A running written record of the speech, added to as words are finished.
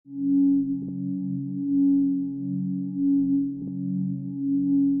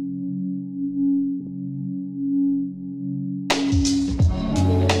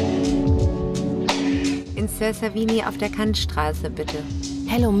Savini auf der Kantstraße, bitte.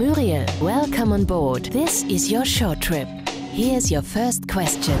 Hello Myriel, welcome on board. This is your short trip. Here's your first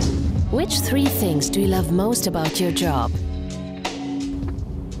question. Which 3 things do you love most about your job?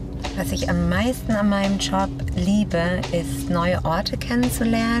 Was ich am meisten an meinem Job liebe, ist, neue Orte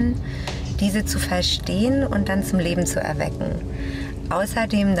kennenzulernen, diese zu verstehen und dann zum Leben zu erwecken.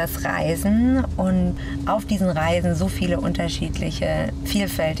 Außerdem das Reisen und auf diesen Reisen so viele unterschiedliche,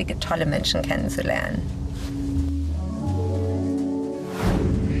 vielfältige, tolle Menschen kennenzulernen.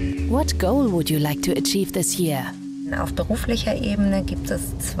 What goal would you like to achieve this year? Auf beruflicher Ebene gibt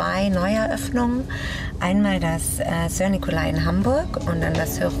es 2 Neueröffnungen. Einmal das Sir Nicolai in Hamburg und dann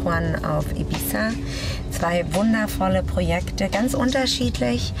das Sir Juan auf Ibiza. 2 wundervolle Projekte, ganz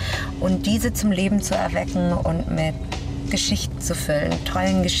unterschiedlich. Und diese zum Leben zu erwecken und mit Geschichten zu füllen,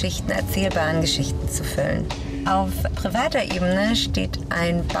 tollen Geschichten, erzählbaren Geschichten zu füllen. Auf privater Ebene steht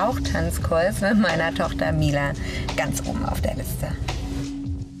ein Bauchtanzkurs mit meiner Tochter Mila ganz oben auf der Liste.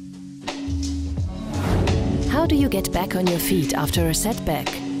 How do you get back on your feet after a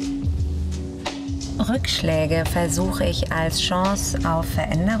setback? Rückschläge versuche ich als Chance auf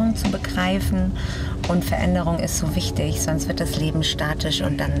Veränderung zu begreifen. Und Veränderung ist so wichtig, sonst wird das Leben statisch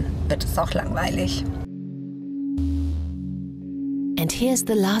und dann wird es auch langweilig. And here's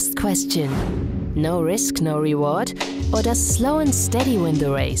the last question. No risk, no reward? Or does slow and steady win the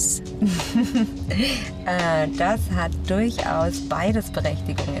race? Das hat durchaus beides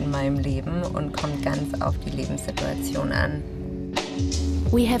Berechtigung in meinem Leben und kommt ganz auf die Lebenssituation an.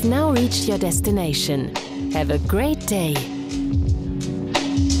 We have now reached your destination. Have a great day.